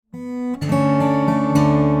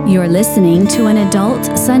You're listening to an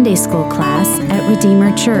adult Sunday school class at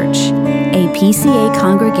Redeemer Church, a PCA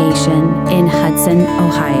congregation in Hudson,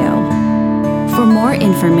 Ohio. For more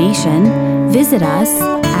information, visit us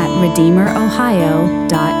at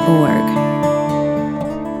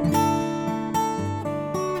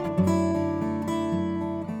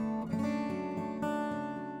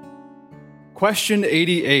Question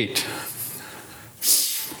 88.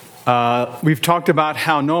 We've talked about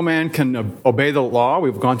how no man can obey the law.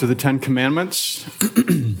 We've gone through the 10 Commandments.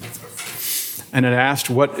 And it asked,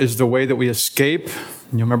 what is the way that we escape?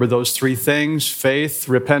 And you remember those three things: faith,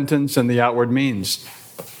 repentance, and the outward means.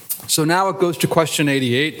 So now it goes to question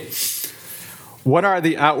 88. What are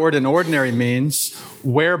the outward and ordinary means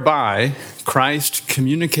whereby Christ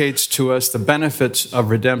communicates to us the benefits of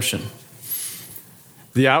redemption?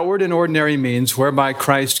 The outward and ordinary means whereby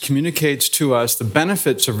Christ communicates to us the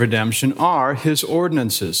benefits of redemption are his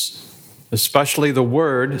ordinances, especially the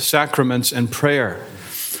word, sacraments, and prayer,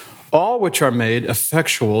 all which are made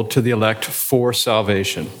effectual to the elect for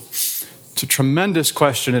salvation. It's a tremendous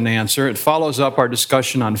question and answer. It follows up our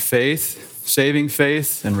discussion on faith, saving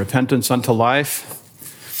faith, and repentance unto life.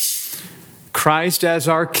 Christ as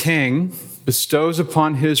our King bestows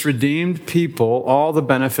upon his redeemed people all the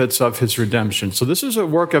benefits of his redemption. So this is a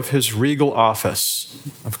work of his regal office.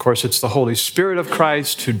 Of course, it's the Holy Spirit of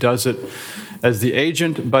Christ who does it as the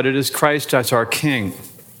agent, but it is Christ as our King.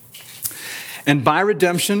 And by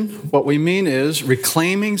redemption, what we mean is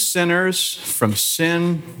reclaiming sinners from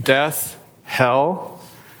sin, death, hell,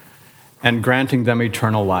 and granting them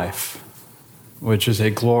eternal life, which is a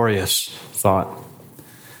glorious thought.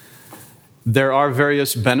 There are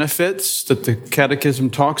various benefits that the Catechism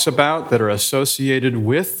talks about that are associated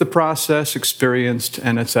with the process experienced,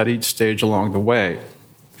 and it's at each stage along the way.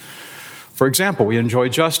 For example, we enjoy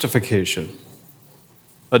justification,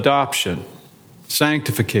 adoption,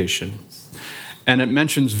 sanctification, and it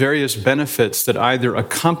mentions various benefits that either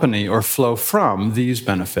accompany or flow from these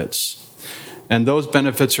benefits. And those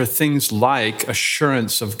benefits are things like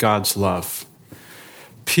assurance of God's love,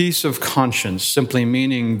 peace of conscience, simply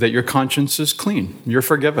meaning that your conscience is clean. You're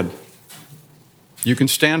forgiven. You can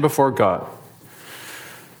stand before God.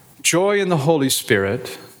 Joy in the Holy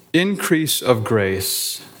Spirit, increase of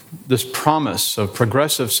grace, this promise of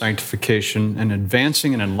progressive sanctification and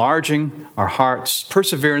advancing and enlarging our hearts,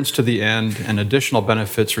 perseverance to the end, and additional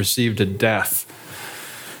benefits received at death,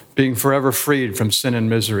 being forever freed from sin and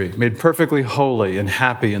misery, made perfectly holy and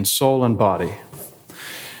happy in soul and body.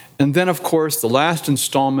 And then, of course, the last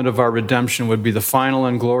installment of our redemption would be the final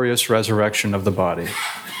and glorious resurrection of the body.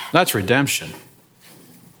 That's redemption.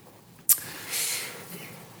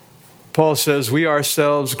 Paul says, we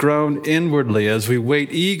ourselves groan inwardly as we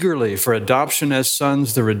wait eagerly for adoption as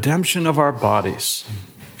sons, the redemption of our bodies.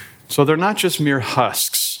 So they're not just mere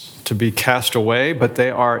husks to be cast away, but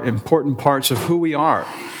they are important parts of who we are.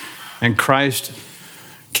 And Christ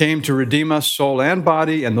came to redeem us soul and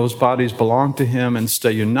body, and those bodies belong to him and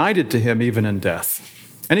stay united to him even in death.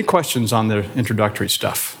 Any questions on the introductory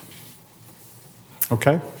stuff?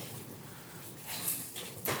 Okay.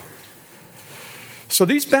 So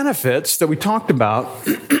these benefits that we talked about,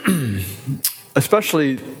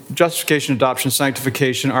 especially justification, adoption,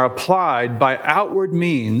 sanctification, are applied by outward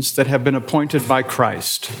means that have been appointed by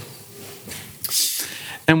Christ.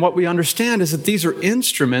 And what we understand is that these are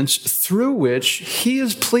instruments through which he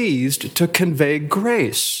is pleased to convey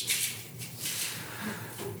grace.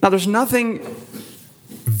 Now, there's nothing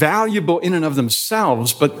valuable in and of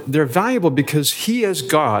themselves, but they're valuable because he as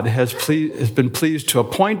God has been pleased to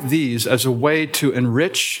appoint these as a way to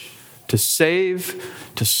enrich, to save,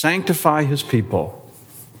 to sanctify his people.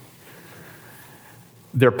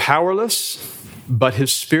 They're powerless, but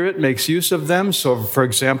his Spirit makes use of them. So, for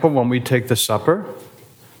example, when we take the supper,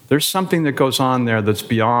 there's something that goes on there that's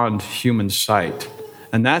beyond human sight.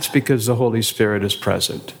 And that's because the Holy Spirit is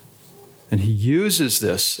present. And he uses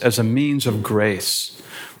this as a means of grace.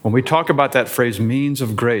 When we talk about that phrase, means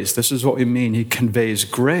of grace, this is what we mean. He conveys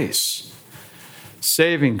grace,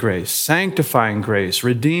 saving grace, sanctifying grace,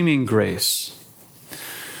 redeeming grace.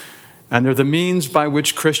 And they're the means by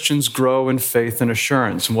which Christians grow in faith and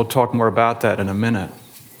assurance. And we'll talk more about that in a minute.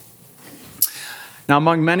 Now,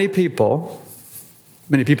 among many people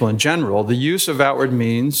in general, the use of outward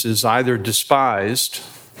means is either despised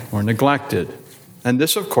or neglected. And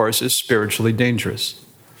this, of course, is spiritually dangerous.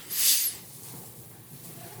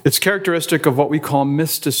 It's characteristic of what we call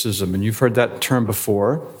mysticism, and you've heard that term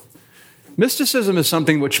before. Mysticism is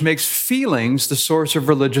something which makes feelings the source of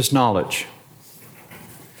religious knowledge.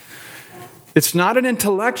 It's not an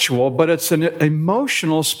intellectual, but it's an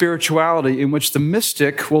emotional spirituality in which the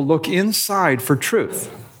mystic will look inside for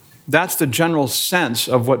truth. That's the general sense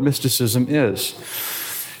of what mysticism is.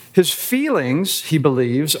 His feelings, he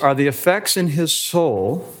believes, are the effects in his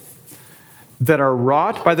soul that are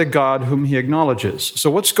wrought by the God whom he acknowledges.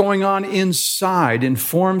 So what's going on inside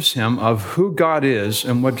informs him of who God is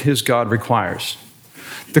and what his God requires.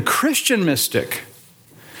 The Christian mystic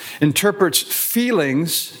interprets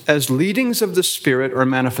feelings as leadings of the Spirit or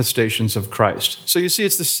manifestations of Christ. So you see,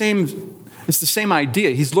 it's the same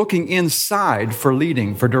idea. He's looking inside for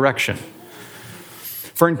leading, for direction,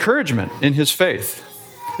 for encouragement in his faith.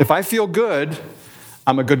 If I feel good,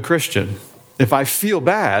 I'm a good Christian. If I feel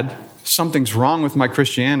bad, something's wrong with my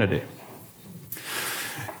Christianity.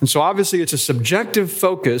 And so obviously it's a subjective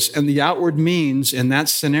focus, and the outward means in that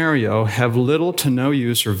scenario have little to no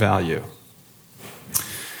use or value.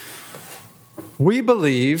 We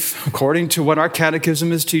believe, according to what our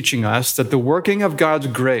Catechism is teaching us, that the working of God's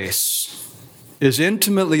grace is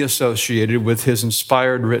intimately associated with his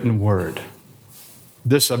inspired written word.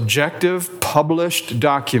 This objective, published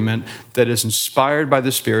document that is inspired by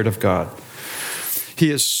the Spirit of God. He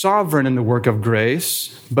is sovereign in the work of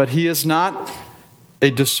grace, but he is not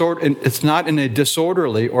it's not in a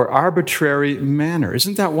disorderly or arbitrary manner.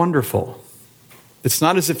 Isn't that wonderful? It's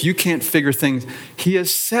not as if you can't figure things. He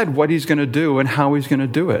has said what he's going to do and how he's going to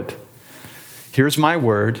do it. Here's my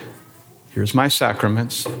word. Here's my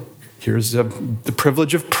sacraments. Here's the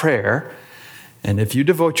privilege of prayer. And if you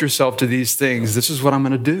devote yourself to these things, this is what I'm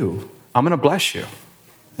going to do. I'm going to bless you.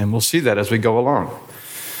 And we'll see that as we go along.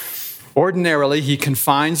 Ordinarily, he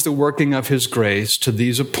confines the working of his grace to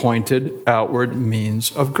these appointed outward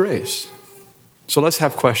means of grace. So let's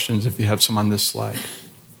have questions if you have some on this slide.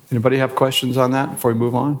 Anybody have questions on that before we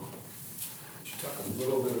move on? Could you talk a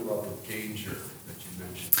little bit about the danger that you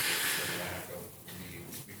mentioned, the lack of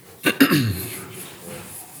means, because churches where,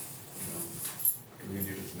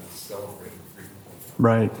 communion is not celebrated frequently.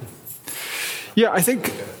 Right. Yeah, I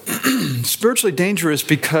think spiritually dangerous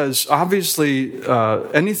because obviously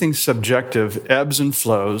anything subjective ebbs and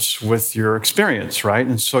flows with your experience, right?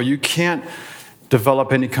 And so you can't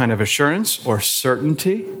develop any kind of assurance or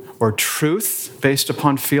certainty or truth based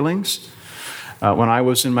upon feelings. When I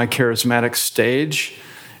was in my charismatic stage,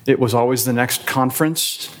 it was always the next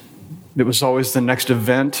conference. It was always the next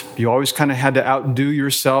event. You always kind of had to outdo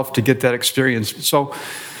yourself to get that experience. So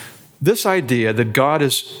this idea that God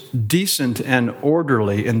is decent and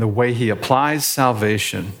orderly in the way he applies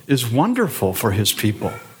salvation is wonderful for his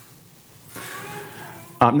people.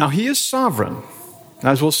 Now, he is sovereign.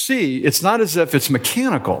 As we'll see, it's not as if it's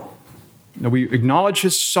mechanical. Now, we acknowledge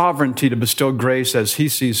his sovereignty to bestow grace as he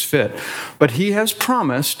sees fit. But he has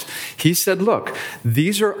promised, he said, look,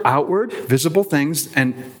 these are outward, visible things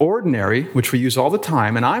and ordinary, which we use all the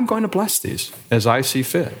time, and I'm going to bless these as I see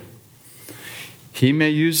fit. He may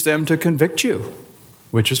use them to convict you,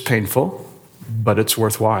 which is painful, but it's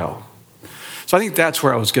worthwhile. So I think that's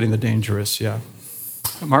where I was getting the dangerous, yeah.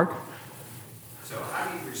 Mark? So how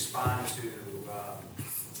do you respond to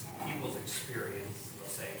people's experience? They'll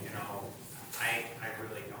say, I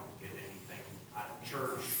really don't get anything out of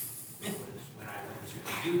church. It was when I went to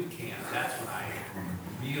the youth camp. That's when I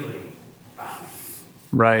really found it.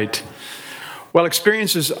 Right. Well,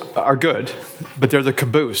 experiences are good, but they're the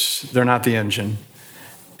caboose. They're not the engine.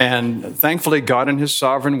 And thankfully, God in his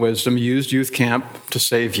sovereign wisdom used youth camp to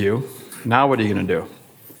save you. Now what are you going to do?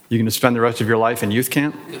 You're going to spend the rest of your life in youth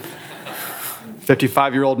camp?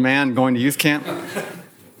 55-year-old man going to youth camp? And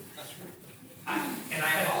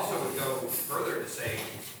I also would go further to say,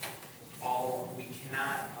 we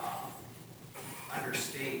cannot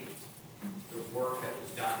understate the work that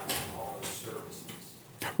was done in all those services.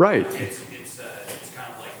 Right. It's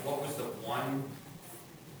kind of like, what was the one,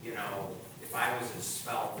 if I was as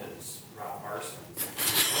svelte as Rob Barson,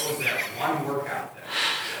 what was that one workout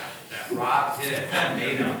that Rob did that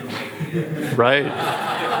made him the way he did? Right.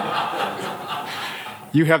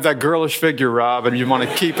 You have that girlish figure, Rob, and you want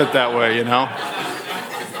to keep it that way,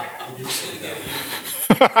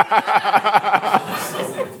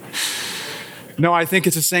 No, I think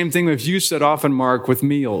it's the same thing as you said often, Mark, with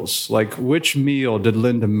meals. Like, which meal did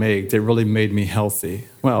Linda make that really made me healthy?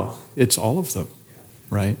 Well, it's all of them,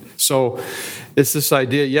 right? So it's this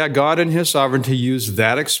idea, God in his sovereignty used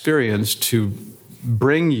that experience to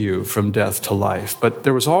bring you from death to life. But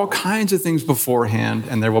there was all kinds of things beforehand,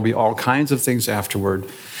 and there will be all kinds of things afterward.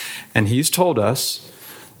 And he's told us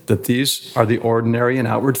that these are the ordinary and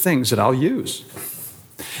outward things that I'll use.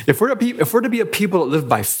 If we're to be a people that live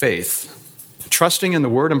by faith, trusting in the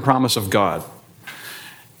word and promise of God,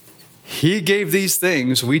 he gave these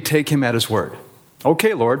things, we take him at his word.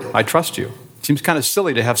 Okay, Lord, I trust you. Seems kind of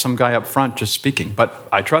silly to have some guy up front just speaking, but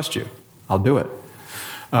I trust you. I'll do it.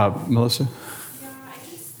 Melissa?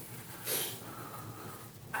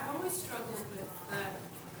 I've always struggled with the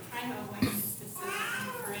kind of avoidance decision.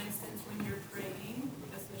 For instance, when you're praying,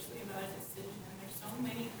 especially about a decision, and there's so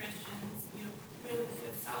many Christians, really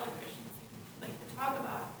good, solid Christians, like to talk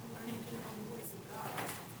about learning to know the voice of God.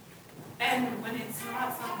 And when it's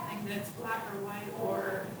not something that's black or white,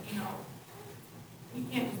 or, you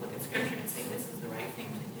can't just look at Scripture and say this is the right thing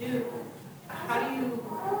to do. How do you,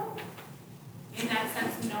 in that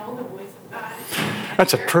sense, know the voice of God?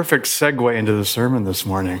 That's a perfect segue into the sermon this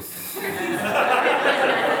morning.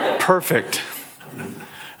 Perfect.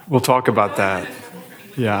 We'll talk about that.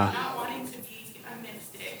 Yeah. Not wanting to be a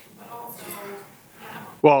mystic, but also,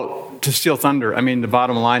 Well, to steal thunder, the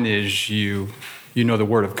bottom line is you know the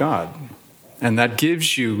Word of God. And that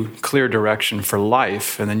gives you clear direction for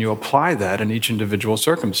life, and then you apply that in each individual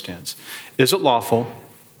circumstance. Is it lawful?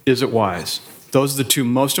 Is it wise? Those are the two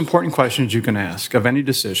most important questions you can ask of any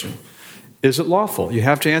decision. Is it lawful? You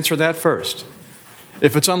have to answer that first.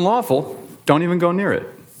 If it's unlawful, don't even go near it.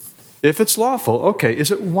 If it's lawful, okay,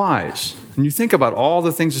 is it wise? And you think about all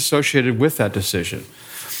the things associated with that decision.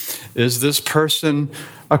 Is this person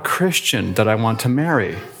a Christian that I want to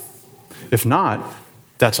marry? If not,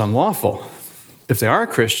 that's unlawful. If they are a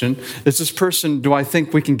Christian, is this person, do I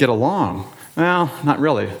think we can get along? Well, not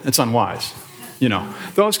really. It's unwise.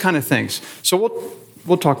 Those kind of things. So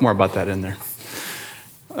we'll talk more about that in there.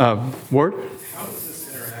 Ward? How does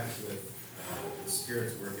this interact with the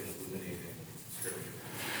Spirit's work in illuminating Scripture?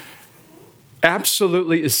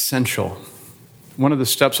 Absolutely essential. One of the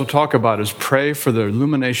steps we'll talk about is pray for the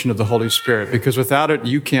illumination of the Holy Spirit, because without it,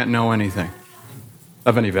 you can't know anything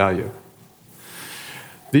of any value.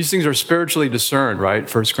 These things are spiritually discerned,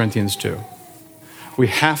 right? 1 Corinthians 2. We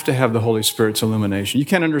have to have the Holy Spirit's illumination. You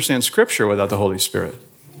can't understand Scripture without the Holy Spirit.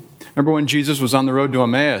 Remember when Jesus was on the road to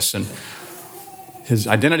Emmaus and his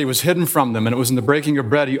identity was hidden from them, and it was in the breaking of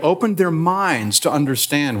bread. He opened their minds to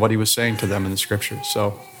understand what he was saying to them in the Scriptures.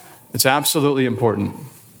 So it's absolutely important.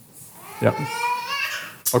 Yep.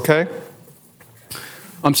 Okay?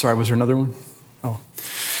 I'm sorry, was there another one? Oh.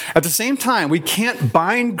 At the same time, we can't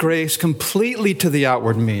bind grace completely to the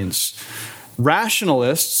outward means.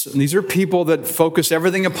 Rationalists, and these are people that focus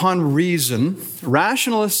everything upon reason,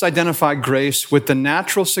 rationalists identify grace with the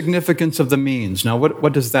natural significance of the means. Now,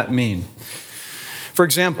 what does that mean? For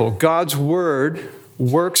example, God's Word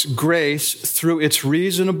works grace through its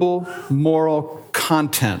reasonable moral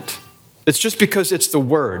content. It's just because it's the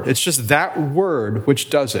Word. It's just that Word which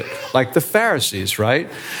does it. Like the Pharisees, right?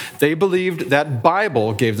 They believed that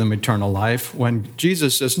Bible gave them eternal life, when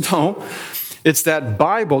Jesus says, no, it's that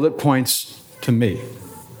Bible that points to me.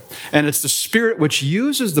 And it's the Spirit which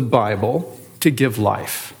uses the Bible to give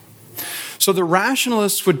life. So the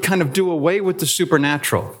rationalists would kind of do away with the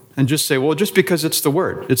supernatural and just say, well, just because it's the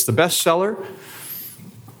Word, it's the bestseller,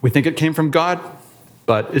 we think it came from God,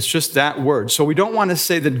 but it's just that Word. So we don't want to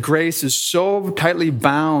say that grace is so tightly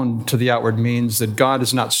bound to the outward means that God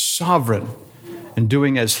is not sovereign and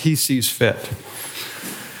doing as he sees fit.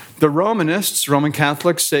 The Romanists, Roman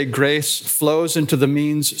Catholics, say grace flows into the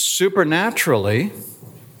means supernaturally.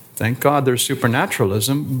 Thank God there's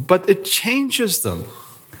supernaturalism, but it changes them.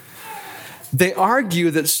 They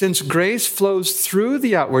argue that since grace flows through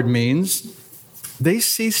the outward means, they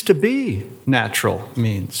cease to be natural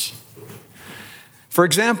means. For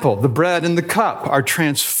example, the bread and the cup are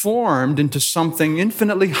transformed into something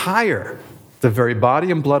infinitely higher, the very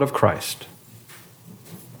body and blood of Christ.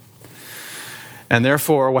 And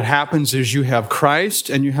therefore, what happens is you have Christ,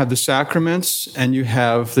 and you have the sacraments, and you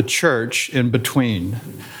have the church in between.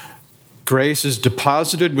 Grace is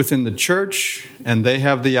deposited within the church, and they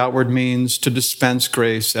have the outward means to dispense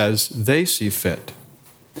grace as they see fit.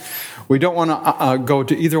 We don't want to go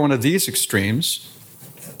to either one of these extremes.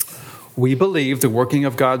 We believe the working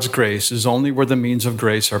of God's grace is only where the means of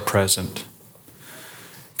grace are present.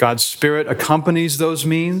 God's Spirit accompanies those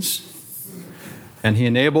means, and he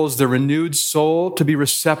enables the renewed soul to be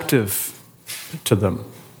receptive to them,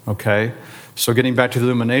 okay? So getting back to the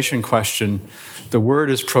illumination question, the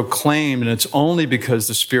word is proclaimed, and it's only because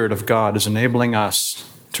the Spirit of God is enabling us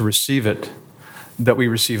to receive it that we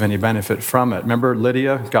receive any benefit from it. Remember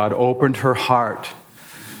Lydia? God opened her heart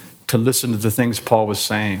to listen to the things Paul was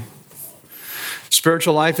saying.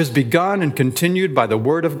 Spiritual life is begun and continued by the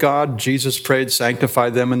word of God. Jesus prayed,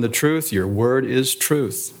 sanctify them in the truth. Your word is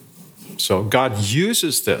truth. So God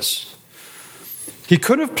uses this. He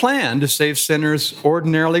could have planned to save sinners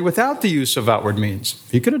ordinarily without the use of outward means.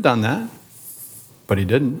 He could have done that, but he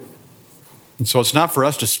didn't. And so it's not for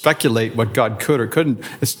us to speculate what God could or couldn't.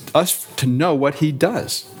 It's us to know what he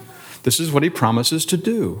does. This is what he promises to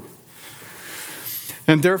do.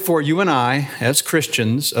 And therefore, you and I, as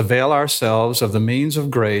Christians, avail ourselves of the means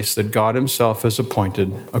of grace that God himself has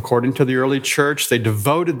appointed. According to the early church, they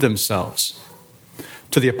devoted themselves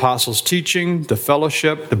to the apostles' teaching, the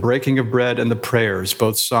fellowship, the breaking of bread, and the prayers,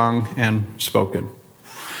 both sung and spoken.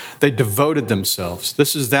 They devoted themselves.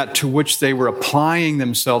 This is that to which they were applying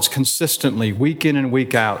themselves consistently, week in and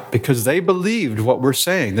week out, because they believed what we're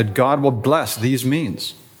saying, that God will bless these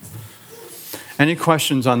means. Any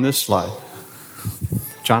questions on this slide?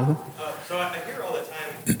 Jonathan? So I hear all the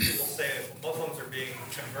time people say that Muslims are being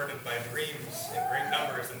converted by dreams in great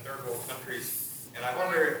numbers in third world countries, and I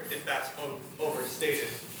wonder if that's overstated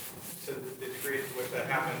to the degree to which that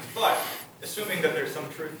happens. But assuming that there's some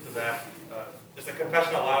truth to that, does the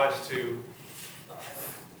confession allow us to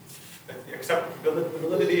accept the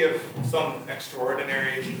validity of some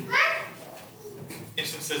extraordinary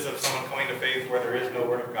instances of someone coming to faith where there is no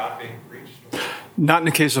word of God being preached? Not in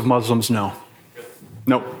the case of Muslims, no.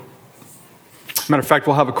 Nope. Matter of fact,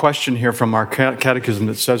 we'll have a question here from our catechism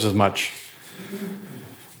that says as much.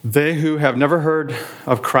 They who have never heard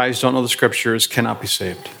of Christ, don't know the scriptures, cannot be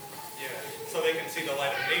saved. Yeah, so they can see the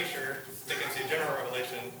light of nature, they can see general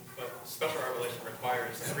revelation, but special revelation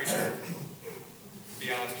requires a preacher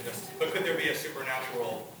beyond just... But could there be a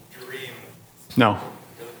supernatural dream? No.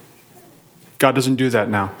 God doesn't do that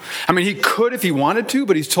now. I mean, he could if he wanted to,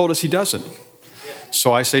 but he's told us he doesn't.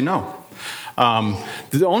 So I say no.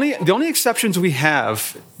 The only exceptions we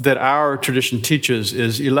have that our tradition teaches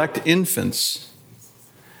is elect infants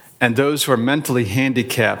and those who are mentally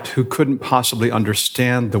handicapped who couldn't possibly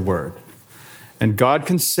understand the word. And God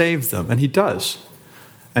can save them, and he does.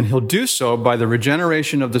 And he'll do so by the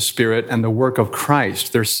regeneration of the Spirit and the work of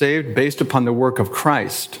Christ. They're saved based upon the work of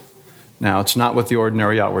Christ. Now, it's not what the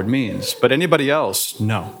ordinary outward means, but anybody else,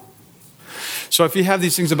 no. So if you have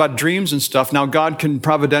these things about dreams and stuff, now God can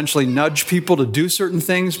providentially nudge people to do certain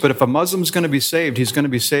things, but if a Muslim's going to be saved, he's going to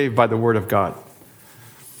be saved by the word of God.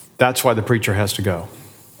 That's why the preacher has to go,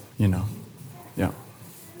 Yeah.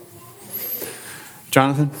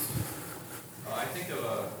 Jonathan? I think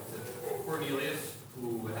of Cornelius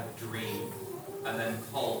who had a dream and then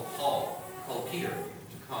called Peter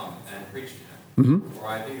to come and preach to him. Mm-hmm. Or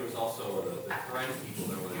I think it was also the French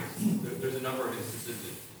people. There's a number of instances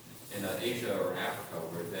in Asia or in Africa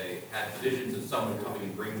where they had visions of someone coming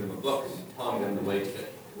and bringing them a book and telling them the way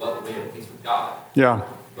of peace with God. Yeah.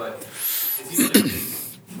 But it seems like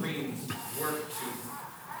these dreams work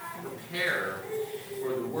to prepare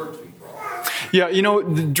for the word to be brought. Yeah,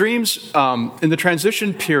 the dreams, in the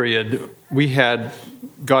transition period, we had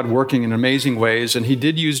God working in amazing ways, and he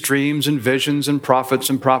did use dreams and visions and prophets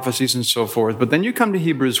and prophecies and so forth. But then you come to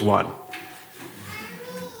Hebrews 1.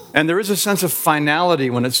 And there is a sense of finality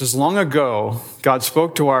when it says, long ago, God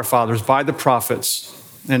spoke to our fathers by the prophets,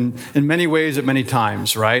 and in many ways at many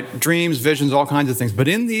times, right? Dreams, visions, all kinds of things. But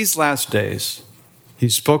in these last days,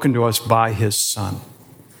 he's spoken to us by his Son.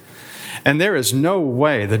 And there is no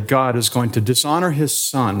way that God is going to dishonor his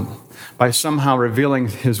Son by somehow revealing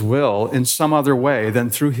his will in some other way than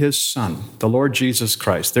through his Son, the Lord Jesus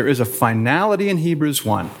Christ. There is a finality in Hebrews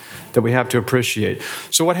 1 that we have to appreciate.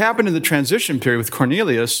 So what happened in the transition period with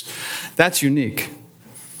Cornelius, that's unique.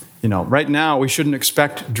 Right now we shouldn't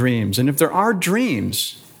expect dreams. And if there are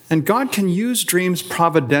dreams, and God can use dreams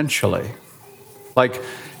providentially, like,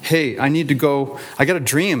 hey, I got a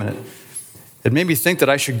dream, and it made me think that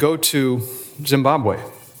I should go to Zimbabwe.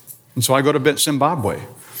 And so I go to Zimbabwe.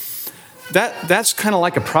 That's kind of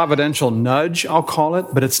like a providential nudge, I'll call it,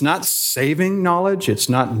 but it's not saving knowledge. It's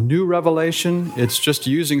not new revelation. It's just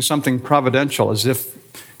using something providential, as if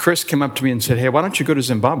Chris came up to me and said, hey, why don't you go to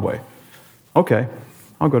Zimbabwe? Okay,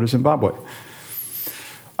 I'll go to Zimbabwe.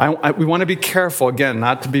 We want to be careful, again,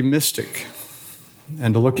 not to be mystic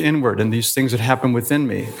and to look inward in these things that happen within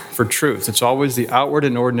me for truth. It's always the outward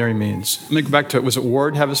and ordinary means. Let me go back to, was it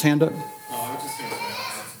Ward have his hand up? I was just going to say,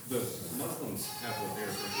 the Muslims have what they're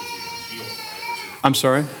referring to as the Injil, right? I'm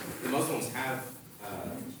sorry? The Muslims have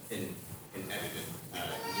an edited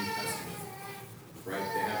New Testament, right?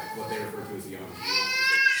 They have what they refer to as the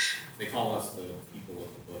Injil. They call us the people of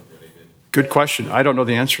the book that they did. Good question. I don't know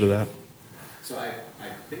the answer to that. So I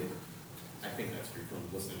think that's true from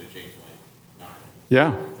listening to James White.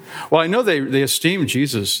 Yeah. Well, I know they esteem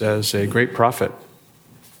Jesus as a great prophet.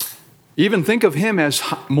 Even think of him as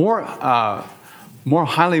more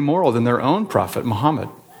highly moral than their own prophet, Muhammad.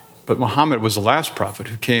 But Muhammad was the last prophet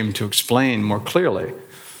who came to explain more clearly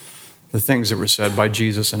the things that were said by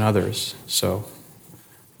Jesus and others. So,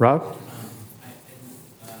 Rob?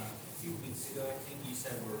 A few weeks ago, I think you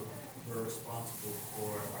said we're responsible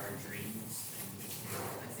for our dreams, and we can,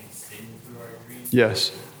 I think, sin through our dreams.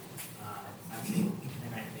 Yes. I think, and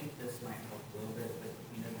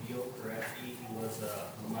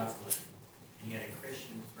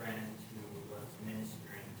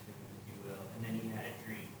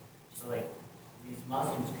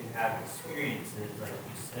have experiences, like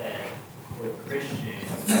you said, with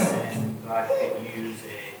Christians, and God could use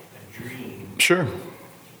a dream. Sure.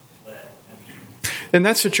 But, In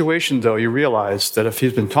that situation, though, you realize that if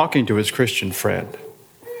he's been talking to his Christian friend,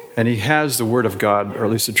 and he has the Word of God, or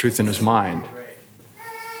at least the truth in his mind,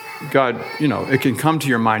 God, it can come to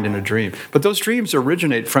your mind in a dream. But those dreams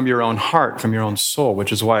originate from your own heart, from your own soul,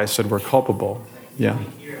 which is why I said we're culpable. Yeah. we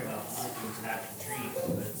hear about Christians having dreams,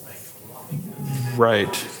 but it's like a loving Right.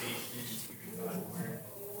 conversations, hearing God's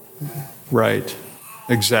word. Right.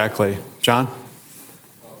 Exactly. John?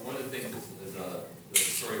 One of the things is the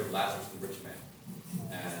story of Lazarus and the rich man.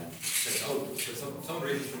 And said, so someone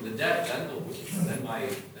raises from the dead, then my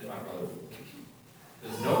brother will.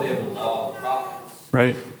 There's no day of the law of the prophets.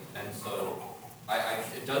 Right. And so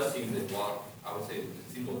it does seem that, I would say, it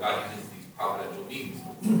seems what God uses these providential means.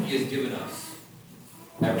 He has given us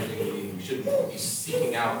everything we need. We shouldn't be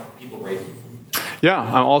seeking out people raising.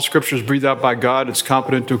 Yeah, all scripture is breathed out by God. It's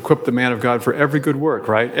competent to equip the man of God for every good work,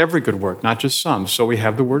 right? Every good work, not just some. So we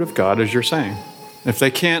have the Word of God, as you're saying. If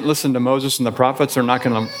they can't listen to Moses and the prophets, they're not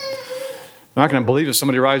going to believe if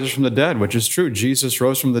somebody rises from the dead, which is true. Jesus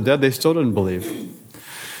rose from the dead. They still didn't believe.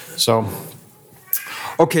 So,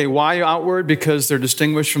 okay, why outward? Because they're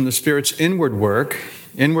distinguished from the Spirit's inward work.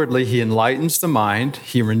 Inwardly, he enlightens the mind.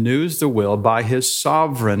 He renews the will by his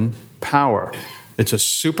sovereign power. It's a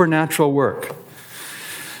supernatural work.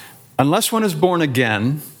 Unless one is born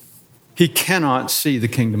again, he cannot see the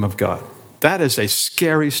kingdom of God. That is a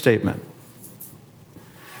scary statement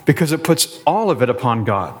because it puts all of it upon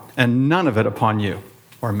God and none of it upon you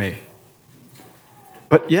or me.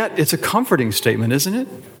 But yet, it's a comforting statement, isn't it?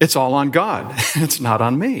 It's all on God. It's not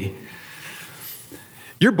on me.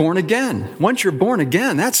 You're born again. Once you're born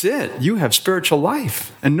again, that's it. You have spiritual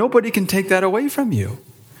life, and nobody can take that away from you.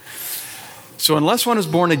 So unless one is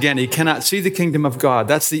born again, he cannot see the kingdom of God.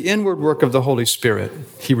 That's the inward work of the Holy Spirit.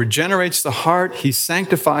 He regenerates the heart. He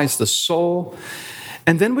sanctifies the soul.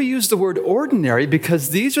 And then we use the word ordinary because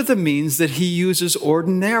these are the means that he uses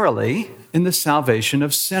ordinarily in the salvation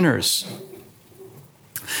of sinners.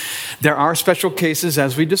 There are special cases,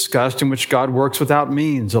 as we discussed, in which God works without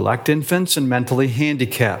means, elect infants and mentally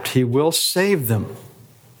handicapped. He will save them.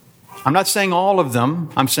 I'm not saying all of them.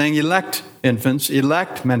 I'm saying elect infants,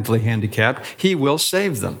 elect mentally handicapped. He will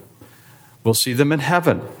save them. We'll see them in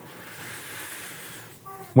heaven.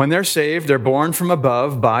 When they're saved, they're born from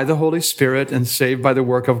above by the Holy Spirit and saved by the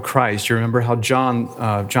work of Christ. You remember how John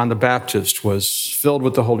the Baptist was filled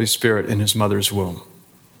with the Holy Spirit in his mother's womb.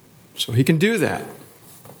 So he can do that.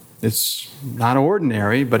 It's not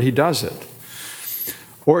ordinary, but he does it.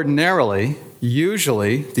 Ordinarily,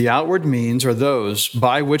 usually, the outward means are those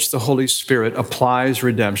by which the Holy Spirit applies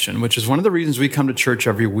redemption, which is one of the reasons we come to church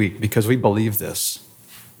every week, because we believe this,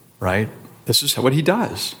 right? This is what he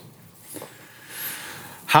does.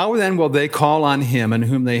 How then will they call on him in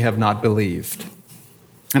whom they have not believed?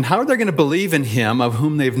 And how are they going to believe in him of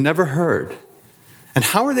whom they've never heard? And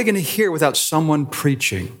how are they going to hear without someone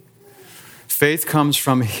preaching? Faith comes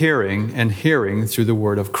from hearing, and hearing through the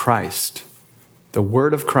word of Christ. The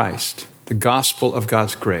word of Christ, the gospel of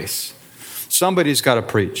God's grace. Somebody's got to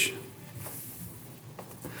preach.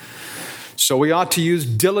 So we ought to use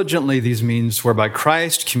diligently these means whereby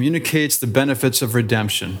Christ communicates the benefits of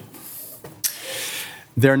redemption.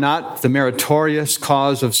 They're not the meritorious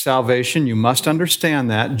cause of salvation. You must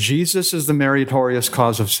understand that. Jesus is the meritorious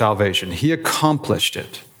cause of salvation. He accomplished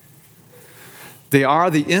it. They are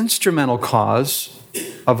the instrumental cause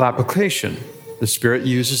of application. The Spirit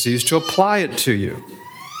uses these to apply it to you.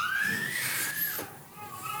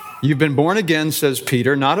 You've been born again, says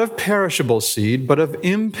Peter, not of perishable seed, but of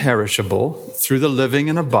imperishable, through the living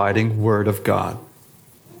and abiding Word of God.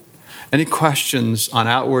 Any questions on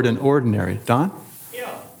outward and ordinary? Don?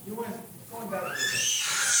 Yeah, you went going back to this.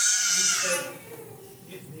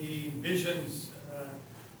 You said the visions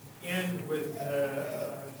end with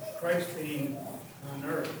Christ being on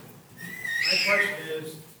earth. My question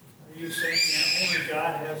is, are you saying that only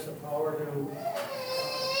God has the power to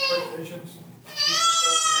put visions? Jesus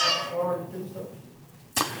doesn't have the power to do so?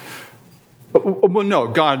 Well, no,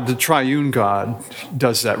 God, the triune God,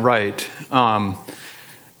 does that right. And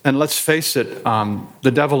let's face it,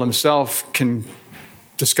 the devil himself can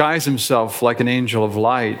disguise himself like an angel of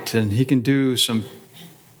light, and he can do some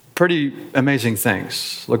pretty amazing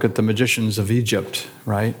things. Look at the magicians of Egypt,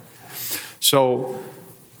 right? So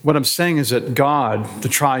what I'm saying is that God, the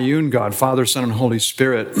triune God, Father, Son, and Holy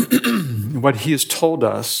Spirit, what he has told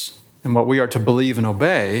us and what we are to believe and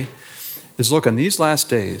obey is, look, in these last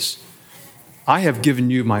days, I have given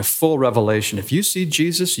you my full revelation. If you see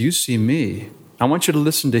Jesus, you see me. I want you to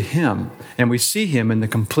listen to him. And we see him in the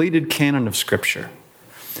completed canon of Scripture.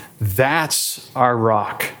 That's our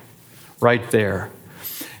rock right there.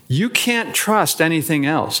 You can't trust anything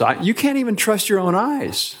else. You can't even trust your own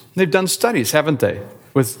eyes. They've done studies, haven't they,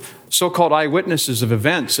 with so-called eyewitnesses of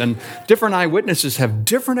events, and different eyewitnesses have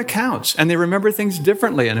different accounts, and they remember things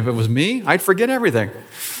differently. And if it was me, I'd forget everything.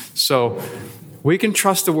 So we can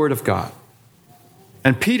trust the Word of God.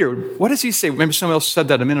 And Peter, what does he say? Maybe someone else said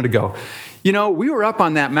that a minute ago. You know, we were up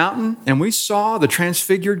on that mountain and we saw the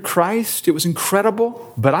transfigured Christ. It was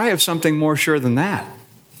incredible, but I have something more sure than that.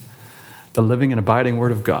 The living and abiding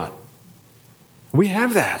Word of God. We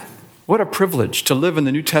have that. What a privilege to live in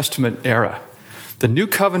the New Testament era, the New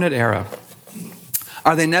Covenant era.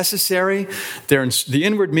 Are they necessary? The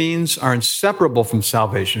inward means are inseparable from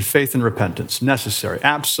salvation, faith and repentance. Necessary,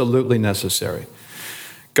 absolutely necessary.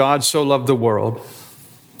 God so loved the world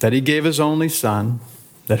that he gave his only Son,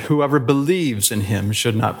 that whoever believes in him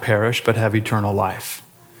should not perish but have eternal life.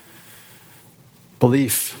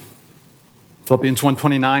 Belief. Philippians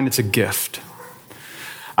 1:29, it's a gift.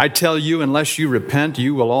 I tell you, unless you repent,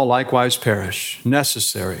 you will all likewise perish.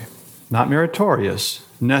 Necessary. Not meritorious.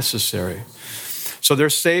 Necessary. So they're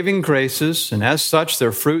saving graces, and as such,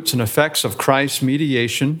 they're fruits and effects of Christ's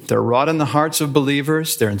mediation. They're wrought in the hearts of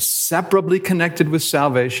believers. They're inseparably connected with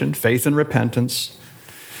salvation, faith and repentance.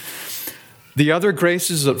 The other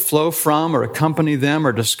graces that flow from or accompany them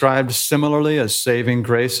are described similarly as saving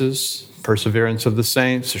graces, perseverance of the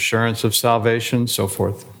saints, assurance of salvation, so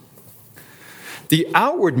forth. The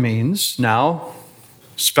outward means now,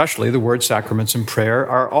 especially the word, sacraments, and prayer,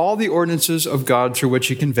 are all the ordinances of God through which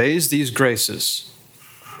he conveys these graces.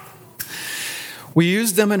 We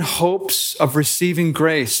use them in hopes of receiving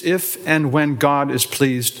grace if and when God is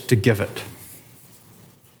pleased to give it.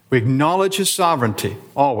 We acknowledge his sovereignty,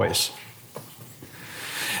 always.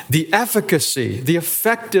 The efficacy, the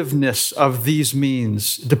effectiveness of these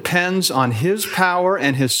means depends on his power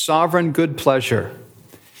and his sovereign good pleasure.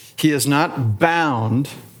 He is not bound.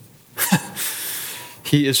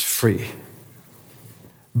 He is free.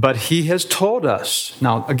 But he has told us,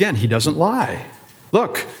 now again, he doesn't lie.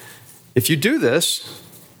 Look, if you do this,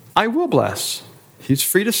 I will bless. He's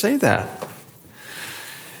free to say that.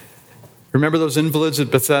 Remember those invalids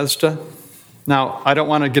at Bethesda? Now, I don't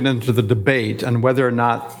want to get into the debate on whether or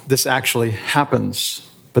not this actually happens,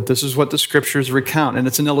 but this is what the scriptures recount, and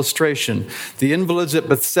it's an illustration. The invalids at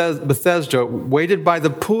Bethesda waited by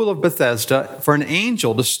the pool of Bethesda for an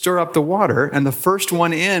angel to stir up the water, and the first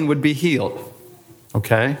one in would be healed.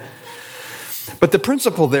 Okay? But the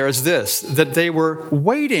principle there is this, that they were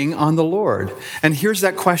waiting on the Lord. And here's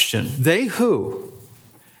that question. They who,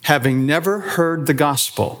 having never heard the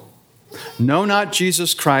gospel, know not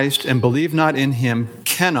Jesus Christ and believe not in him,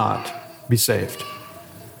 cannot be saved.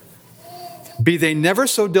 Be they never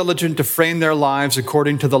so diligent to frame their lives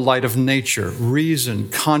according to the light of nature, reason,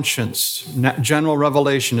 conscience, general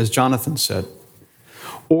revelation, as Jonathan said,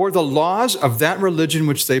 or the laws of that religion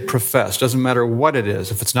which they profess. Doesn't matter what it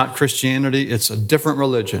is. If it's not Christianity, it's a different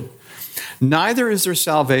religion. Neither is there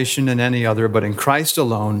salvation in any other, but in Christ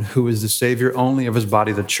alone, who is the Savior only of his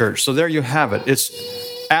body, the church. So there you have it. It's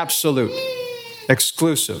absolute,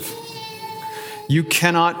 exclusive. You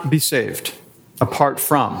cannot be saved apart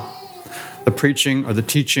from the preaching or the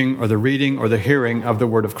teaching or the reading or the hearing of the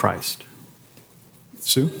word of Christ.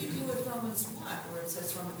 Sue? What do you do with Romans 1, where it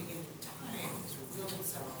says from the beginning of time, he's revealed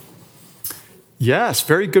himself? Yes,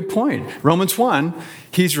 very good point. Romans 1,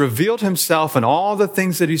 he's revealed himself in all the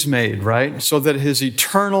things that he's made, right? So that his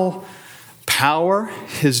eternal power,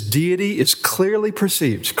 his deity is clearly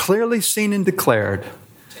perceived, clearly seen and declared.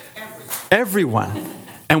 Everyone.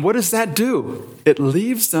 And what does that do? It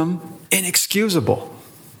leaves them inexcusable.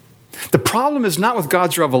 The problem is not with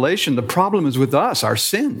God's revelation. The problem is with us, our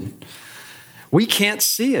sin. We can't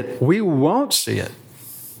see it. We won't see it.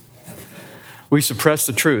 We suppress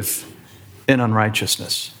the truth in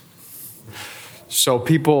unrighteousness. So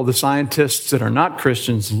people, the scientists that are not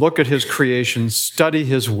Christians, look at his creation, study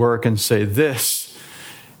his work, and say, this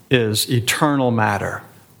is eternal matter.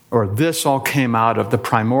 Or this all came out of the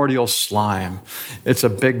primordial slime. It's a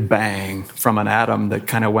big bang from an atom that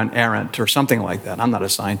kind of went errant or something like that. I'm not a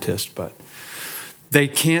scientist, but they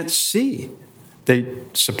can't see. They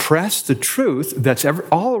suppress the truth that's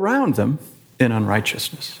all around them in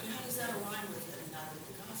unrighteousness. How does that align with it and not with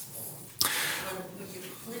the gospel? When you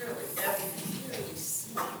clearly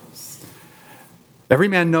sees. Every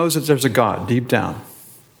man knows that there's a God deep down.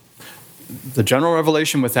 The general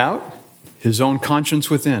revelation without, his own conscience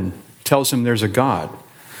within, tells him there's a God.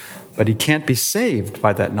 But he can't be saved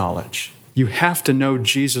by that knowledge. You have to know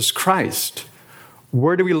Jesus Christ,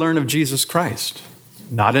 Where do we learn of Jesus Christ?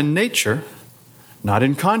 Not in nature, not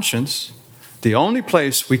in conscience. The only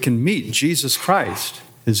place we can meet Jesus Christ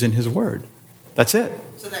is in his word. That's it.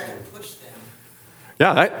 So that can push them.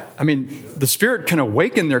 Yeah, the Spirit can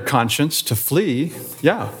awaken their conscience to flee,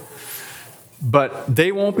 yeah. But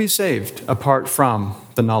they won't be saved apart from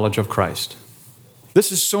the knowledge of Christ.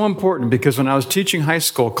 This is so important because when I was teaching high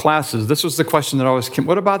school classes, this was the question that always came.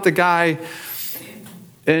 What about the guy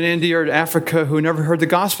in India or Africa who never heard the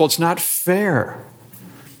gospel? It's not fair.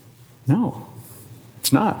 No,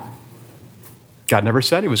 it's not. God never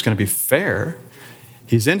said he was going to be fair.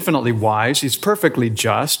 He's infinitely wise. He's perfectly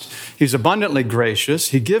just. He's abundantly gracious.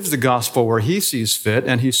 He gives the gospel where he sees fit,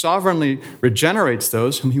 and he sovereignly regenerates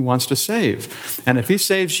those whom he wants to save. And if he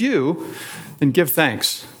saves you, then give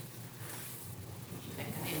thanks.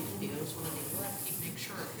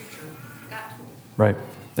 Right,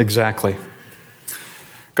 exactly.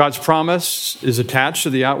 God's promise is attached to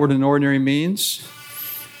the outward and ordinary means.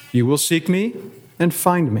 You will seek me and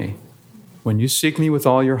find me when you seek me with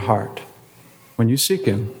all your heart. When you seek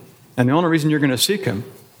him. And the only reason you're going to seek him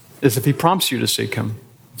is if he prompts you to seek him.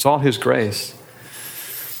 It's all his grace.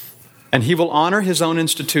 And he will honor his own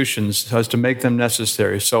institutions so as to make them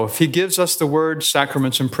necessary. So if he gives us the word,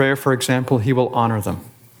 sacraments, and prayer, for example, he will honor them.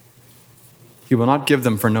 He will not give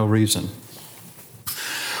them for no reason.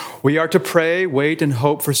 We are to pray, wait, and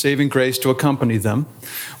hope for saving grace to accompany them.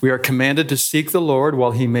 We are commanded to seek the Lord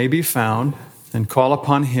while he may be found and call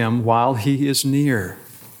upon him while he is near.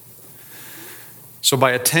 So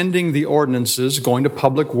by attending the ordinances, going to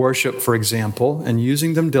public worship, for example, and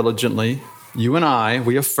using them diligently, you and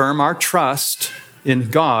we affirm our trust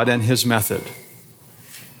in God and his method.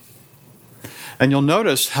 And you'll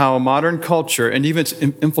notice how modern culture, and even it's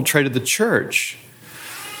infiltrated the church,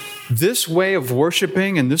 this way of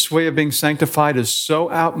worshiping and this way of being sanctified is so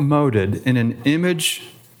outmoded in an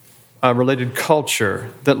image-related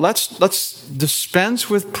culture that let's dispense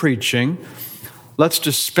with preaching. Let's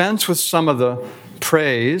dispense with some of the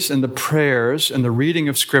praise and the prayers and the reading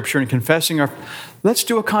of Scripture and confessing our... Let's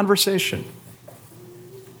do a conversation.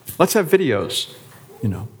 Let's have videos,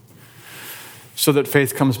 so that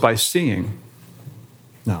faith comes by seeing.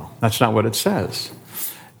 No, that's not what it says.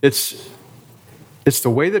 It's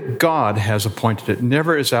the way that God has appointed it.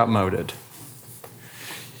 Never is outmoded.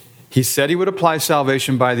 He said he would apply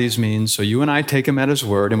salvation by these means, so you and I take him at his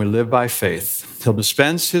word and we live by faith. He'll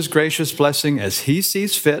dispense his gracious blessing as he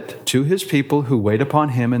sees fit to his people who wait upon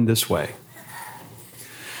him in this way.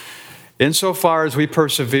 Insofar as we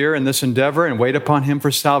persevere in this endeavor and wait upon him for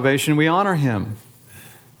salvation, we honor him.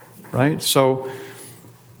 Right? So,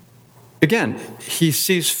 again, he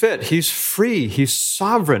sees fit. He's free. He's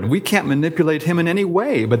sovereign. We can't manipulate him in any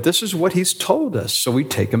way, but this is what he's told us, so we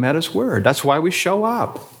take him at his word. That's why we show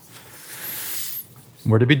up.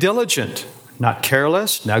 We're to be diligent, not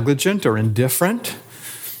careless, negligent, or indifferent.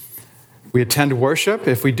 We attend worship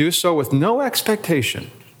if we do so with no expectation.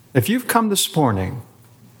 If you've come this morning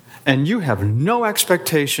and you have no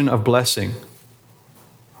expectation of blessing,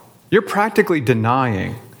 you're practically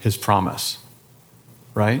denying his promise,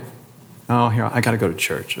 right? Oh, here, I got to go to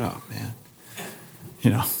church. Oh,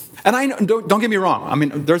 man. And I know, don't get me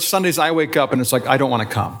wrong. There's Sundays I wake up and it's like, I don't want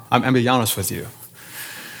to come. I'm going to be honest with you.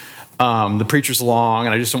 The preacher's long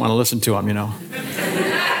and I just don't want to listen to him,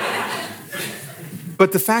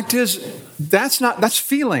 But the fact is, that's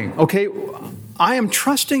feeling, okay? I am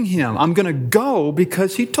trusting him. I'm going to go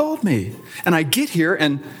because he told me. And I get here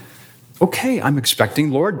and, okay, I'm expecting,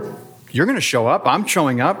 Lord, you're going to show up. I'm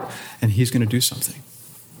showing up and he's going to do something.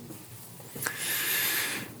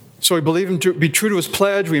 So we believe him to be true to his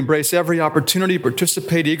pledge. We embrace every opportunity,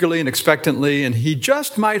 participate eagerly and expectantly, and he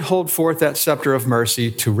just might hold forth that scepter of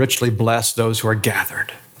mercy to richly bless those who are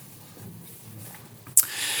gathered.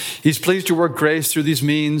 He's pleased to work grace through these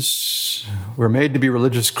means. We're made to be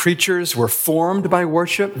religious creatures. We're formed by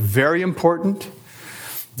worship, very important.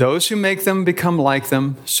 Those who make them become like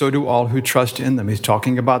them, so do all who trust in them. He's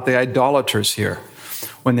talking about the idolaters here.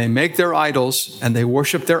 When they make their idols and they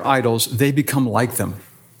worship their idols, they become like them.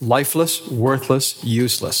 Lifeless, worthless,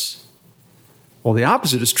 useless. Well, the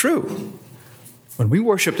opposite is true. When we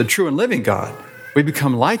worship the true and living God, we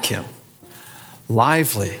become like him.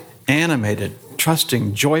 Lively, animated,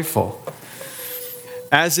 trusting, joyful.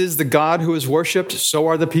 As is the God who is worshipped, so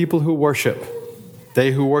are the people who worship.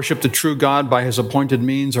 They who worship the true God by his appointed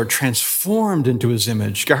means are transformed into his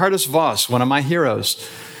image. Gerhardus Voss, one of my heroes,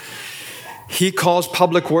 he calls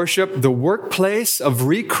public worship the workplace of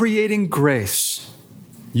recreating grace.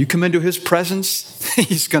 You come into his presence,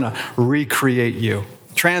 he's going to recreate you,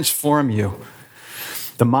 transform you.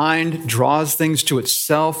 The mind draws things to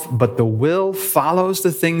itself, but the will follows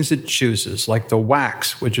the things it chooses, like the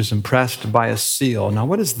wax which is impressed by a seal. Now,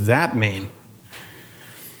 what does that mean?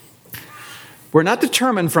 We're not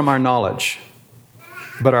determined from our knowledge,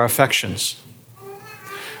 but our affections.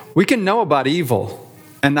 We can know about evil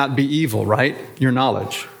and not be evil, right? Your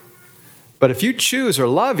knowledge. But if you choose or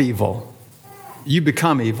love evil, you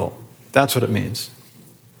become evil. That's what it means.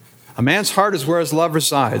 A man's heart is where his love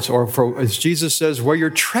resides, or as Jesus says, where your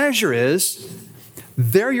treasure is,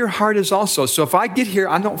 there your heart is also. So if I get here,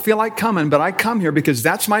 I don't feel like coming, but I come here because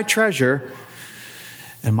that's my treasure,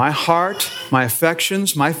 and my heart, my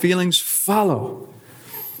affections, my feelings follow.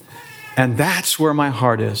 And that's where my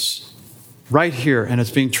heart is, right here, and it's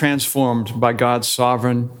being transformed by God's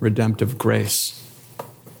sovereign redemptive grace.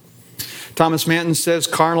 Thomas Manton says,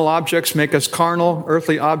 carnal objects make us carnal,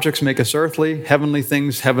 earthly objects make us earthly, heavenly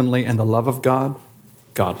things heavenly, and the love of God,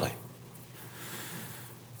 godly.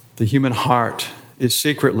 The human heart is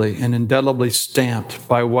secretly and indelibly stamped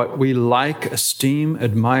by what we like, esteem,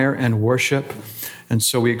 admire, and worship. And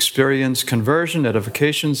so we experience conversion,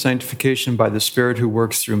 edification, sanctification by the Spirit who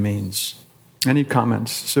works through means. Any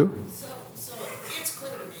comments, Sue? So it's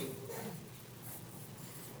clear to me.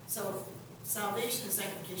 So salvation and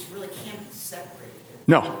sanctification really can't be separated.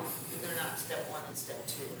 No. They're not step one and step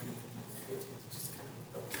two. It's just kind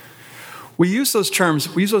of... We use those terms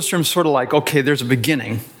sort of like, okay, there's a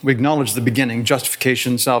beginning. We acknowledge the beginning,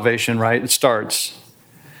 justification, salvation, right? It starts.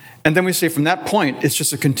 And then we say from that point, it's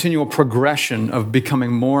just a continual progression of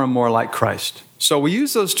becoming more and more like Christ. So we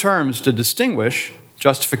use those terms to distinguish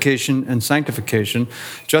justification and sanctification.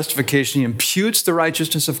 Justification imputes the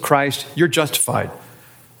righteousness of Christ. You're justified.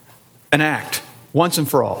 An act, once and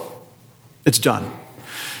for all. It's done.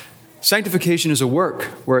 Sanctification is a work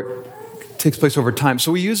where it takes place over time.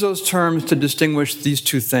 So we use those terms to distinguish these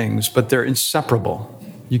two things, but they're inseparable.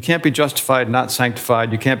 You can't be justified, not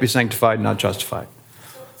sanctified. You can't be sanctified, not justified.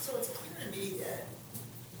 So it's clear to me that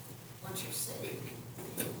once you're saved,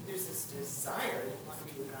 there's this desire to want to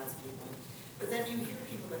be with God's people. But then you hear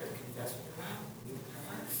people that are confessed with their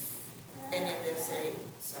mouth, and then they say,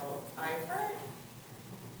 so I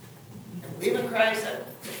believe in Christ,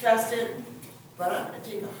 I've confessed it, but I'm going to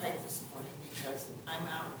take a hike this morning because I'm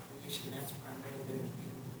out in Michigan, that's where I'm ready to be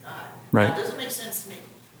with God. Right. Now, it doesn't make sense to me,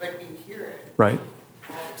 but you hear it. Right.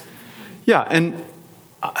 All the time. Yeah, and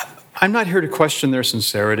I'm not here to question their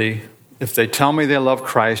sincerity. If they tell me they love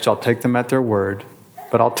Christ, I'll take them at their word.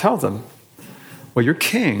 But I'll tell them, well, your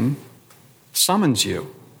king summons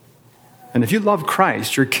you. And if you love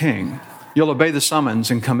Christ, your king, you'll obey the summons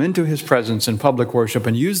and come into his presence in public worship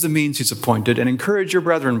and use the means he's appointed and encourage your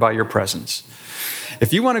brethren by your presence.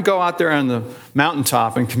 If you want to go out there on the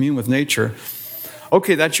mountaintop and commune with nature,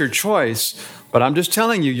 okay, that's your choice. But I'm just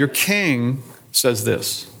telling you, your king says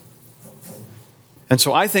this. And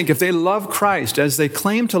so I think if they love Christ as they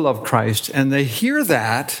claim to love Christ and they hear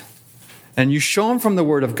that and you show them from the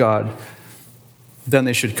Word of God, then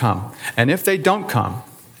they should come. And if they don't come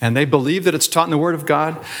and they believe that it's taught in the Word of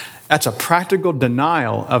God, that's a practical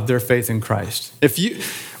denial of their faith in Christ.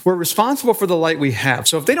 We're responsible for the light we have.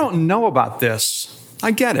 So if they don't know about this,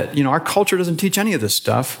 I get it. Our culture doesn't teach any of this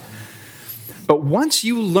stuff. But once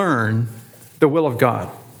you learn the will of God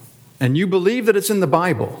and you believe that it's in the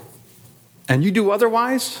Bible, and you do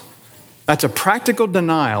otherwise, that's a practical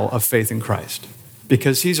denial of faith in Christ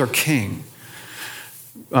because he's our king.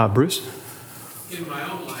 Bruce? In my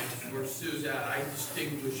own life, where Sue's at, I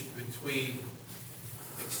distinguish between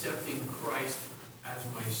accepting Christ as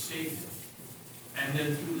my Savior and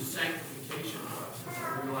then through the sanctification process,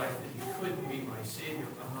 I realized that he couldn't be my Savior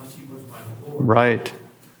unless he was my Lord. Right.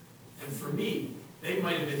 And for me, they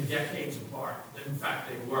might have been decades apart. In fact,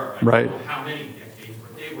 they were. I Right. don't know how many decades,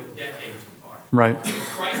 but they were decades apart. Right.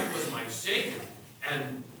 Christ was my Savior,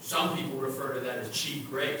 and some people refer to that as cheap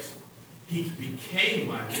grace. He became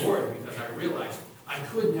my Lord because I realized I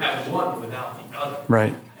couldn't have one without the other.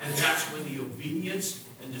 Right. And that's when the obedience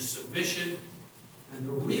and the submission and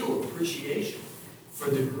the real appreciation for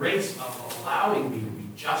the grace of allowing me to be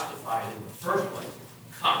justified in the first place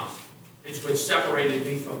comes. It's what separated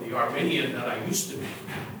me from the Arminian that I used to be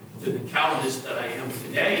to the Calvinist that I am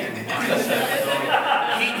today. And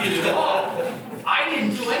he did it all. I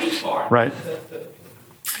didn't do any part. Right.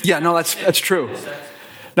 Yeah, no, that's true.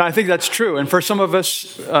 No, I think that's true. And for some of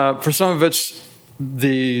us,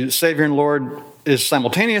 the Savior and Lord is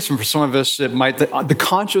simultaneous, and for some of us, it might the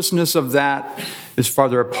consciousness of that is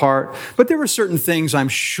farther apart. But there were certain things I'm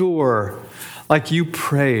sure, like you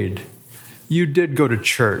prayed. you did go to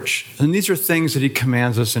church. And these are things that he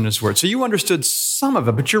commands us in his word. So you understood some of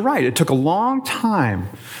it, but you're right. It took a long time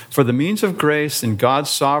for the means of grace and God's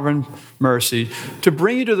sovereign mercy to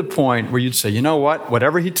bring you to the point where you'd say, you know what?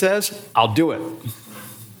 Whatever he says, I'll do it.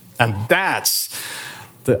 And that's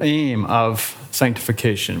the aim of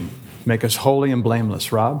sanctification. Make us holy and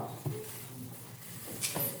blameless. Rob?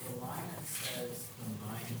 The line that says the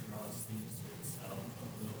mind draws things to itself,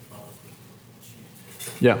 but will follows what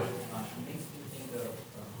chooses. Yeah. It makes me think of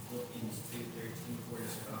Philippians 2:13, for it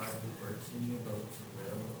is God who works in you both to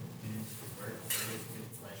will and to work for his good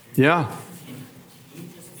pleasure. Yeah. Can you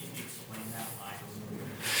just maybe explain that line a little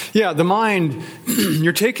bit? Yeah, the mind,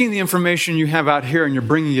 you're taking the information you have out here and you're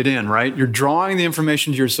bringing it in, right? You're drawing the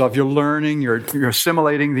information to yourself. You're learning. You're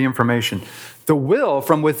assimilating the information. The will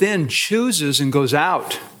from within chooses and goes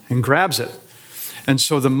out and grabs it. And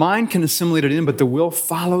so the mind can assimilate it in, but the will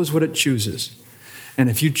follows what it chooses. And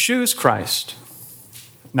if you choose Christ,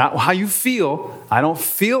 not how you feel, I don't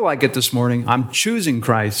feel like it this morning, I'm choosing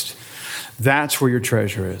Christ, that's where your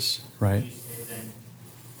treasure is, right? You say then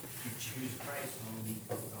you choose Christ only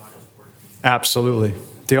because God is working. Absolutely.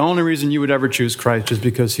 The only reason you would ever choose Christ is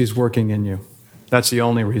because he's working in you. That's the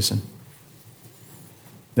only reason.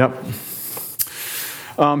 Yep.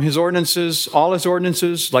 His ordinances, all his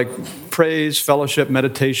ordinances, like praise, fellowship,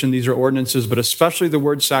 meditation, these are ordinances, but especially the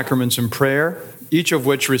word, sacraments, and prayer, each of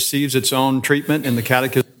which receives its own treatment in the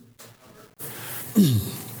Catechism.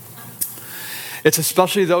 It's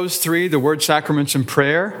especially those three, the word, sacraments, and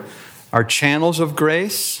prayer, are channels of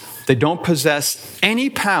grace. They don't possess any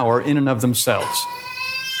power in and of themselves.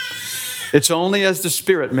 It's only as the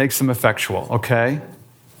Spirit makes them effectual, okay?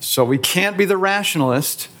 So we can't be the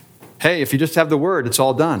rationalist. Hey, if you just have the word, it's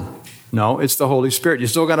all done. No, it's the Holy Spirit. You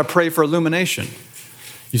still got to pray for illumination.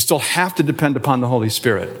 You still have to depend upon the Holy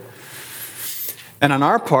Spirit. And on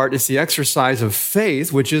our part, it's the exercise of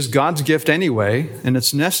faith, which is God's gift anyway, and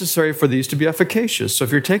it's necessary for these to be efficacious. So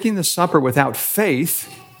if you're taking the supper without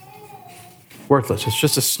faith, worthless. It's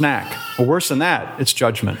just a snack. Or worse than that, it's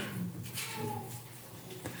judgment.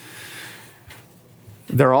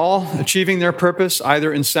 They're all achieving their purpose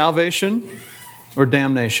either in salvation or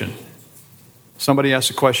damnation. Somebody asked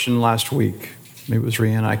a question last week. Maybe it was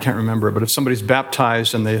Rihanna, I can't remember. But if somebody's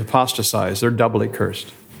baptized and they apostatize, they're doubly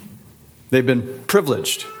cursed. They've been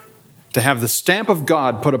privileged to have the stamp of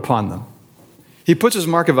God put upon them. He puts his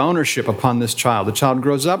mark of ownership upon this child. The child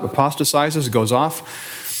grows up, apostatizes, goes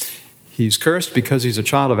off. He's cursed because he's a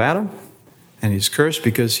child of Adam, and he's cursed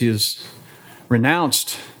because he has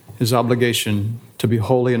renounced his obligation to be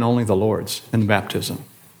holy and only the Lord's in baptism.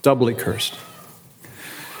 Doubly cursed.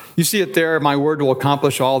 You see it there, my word will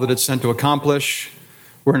accomplish all that it's sent to accomplish.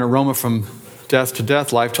 We're an aroma from death to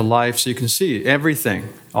death, life to life. So you can see everything,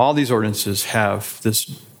 all these ordinances have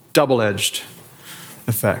this double-edged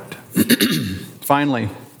effect. Finally,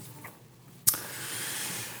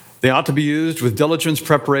 they ought to be used with diligence,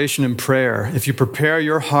 preparation, and prayer. If you prepare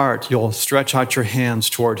your heart, you'll stretch out your hands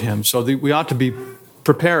toward him. So we ought to be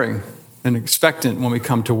preparing and expectant when we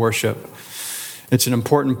come to worship. It's an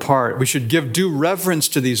important part. We should give due reverence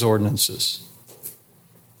to these ordinances.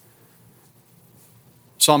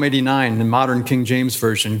 Psalm 89 in modern King James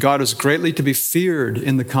Version, God is greatly to be feared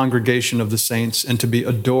in the congregation of the saints and to be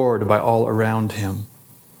adored by all around him.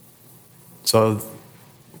 So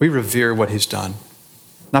we revere what he's done.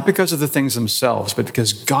 Not because of the things themselves, but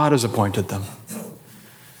because God has appointed them.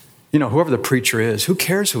 You know, whoever the preacher is, who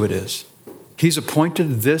cares who it is? He's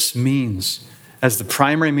appointed this means as the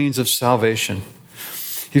primary means of salvation.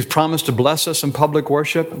 He's promised to bless us in public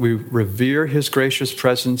worship. We revere his gracious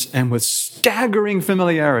presence, and with staggering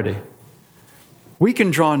familiarity, we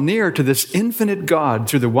can draw near to this infinite God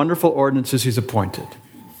through the wonderful ordinances he's appointed.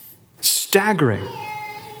 Staggering.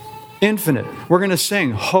 Infinite. We're going to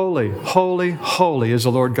sing, holy, holy, holy is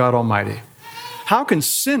the Lord God Almighty. How can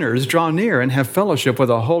sinners draw near and have fellowship with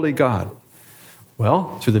a holy God?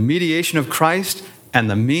 Well, through the mediation of Christ and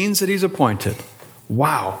the means that he's appointed.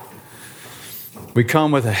 Wow. We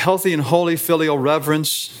come with a healthy and holy filial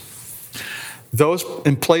reverence. Those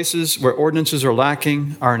in places where ordinances are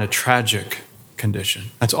lacking are in a tragic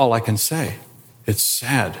condition. That's all I can say. It's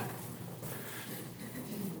sad.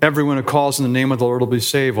 Everyone who calls in the name of the Lord will be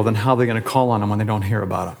saved. Well, then how are they going to call on him when they don't hear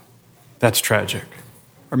about him? That's tragic.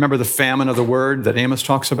 Remember the famine of the word that Amos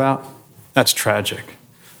talks about? That's tragic.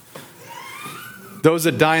 Those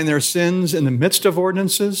that die in their sins in the midst of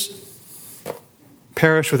ordinances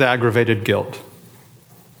perish with aggravated guilt.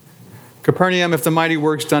 Capernaum, if the mighty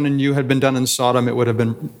works done in you had been done in Sodom, it would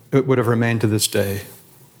have remained to this day.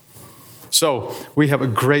 So we have a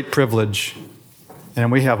great privilege,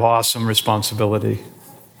 and we have awesome responsibility.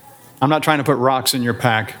 I'm not trying to put rocks in your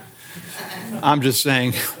pack. I'm just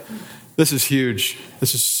saying, this is huge.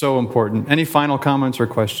 This is so important. Any final comments or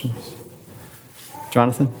questions?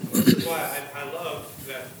 Jonathan? Well, I love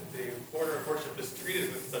that the order of worship is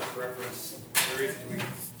treated with such reverence. The reason we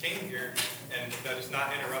came here, and that is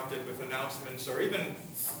not interrupted with announcements or even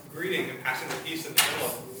greeting and passing the peace in the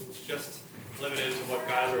middle. It's just limited to what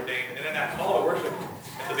God has ordained. And then that call to worship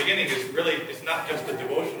at the beginning is really, it's not just a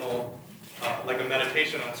devotional, like a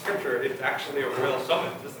meditation on Scripture. It's actually a real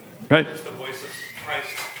summons, isn't it? Right. It's the voice of Christ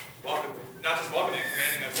welcoming, not just welcoming,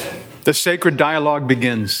 commanding us in. The sacred dialogue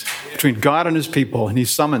begins between God and his people, and he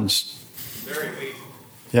summons. Very weighty.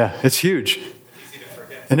 Yeah, it's huge. Easy to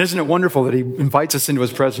forget. And isn't it wonderful that he invites us into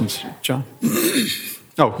his presence, John?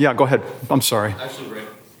 Oh, yeah, go ahead. I'm sorry. Actually, Rick,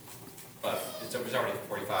 but it's already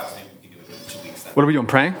 45, so maybe we can do it in 2 weeks. Then. What are we doing,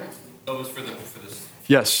 praying? Oh, it was for this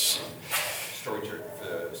Yes. story church,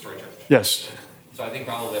 for the story church. Yes. So I think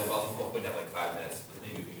probably we wouldn't have like 5 minutes, but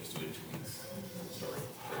maybe we can just do it in 2 weeks. Story church.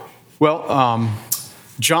 Well,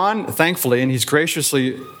 John, thankfully, and he's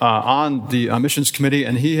graciously on the missions committee,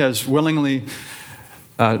 and he has willingly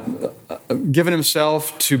given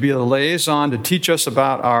himself to be a liaison to teach us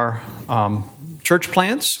about our church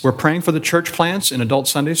plants. We're praying for the church plants in adult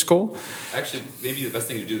Sunday school. Actually, maybe the best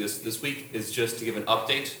thing to do this week is just to give an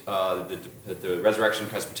update at the Resurrection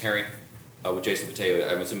Presbyterian with Jason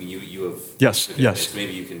Pateo. I'm assuming you have. Yes, yes. So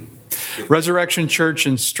maybe you can. Resurrection Church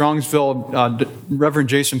in Strongsville, Reverend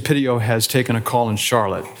Jason Pitio has taken a call in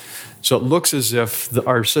Charlotte. So it looks as if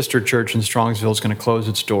our sister church in Strongsville is going to close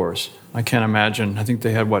its doors. I can't imagine. I think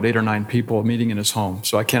they had, 8 or 9 people meeting in his home.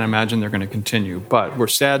 So I can't imagine they're going to continue. But we're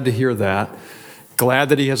sad to hear that. Glad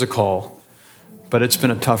that he has a call. But it's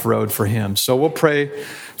been a tough road for him. So we'll pray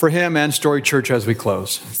for him and Story Church as we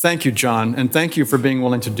close. Thank you, John. And thank you for being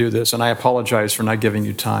willing to do this. And I apologize for not giving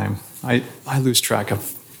you time. I lose track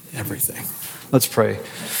of everything. Let's pray.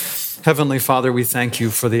 Heavenly Father, we thank you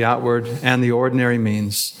for the outward and the ordinary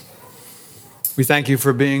means. We thank you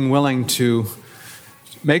for being willing to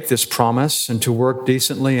make this promise and to work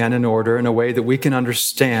decently and in order in a way that we can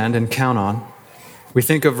understand and count on. We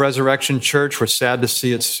think of Resurrection Church. We're sad to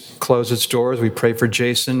see it close its doors. We pray for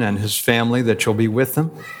Jason and his family that you'll be with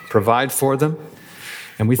them, provide for them.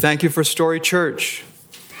 And we thank you for Story Church,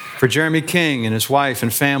 for Jeremy King and his wife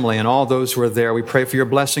and family and all those who are there. We pray for your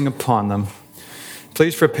blessing upon them.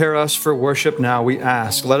 Please prepare us for worship now, we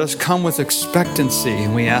ask. Let us come with expectancy,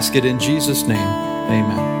 and we ask it in Jesus' name.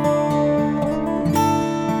 Amen.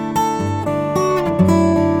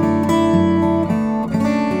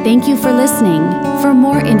 Thank you for listening. For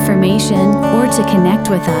more information or to connect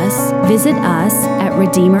with us, visit us at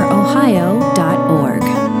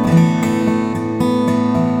redeemerohio.org.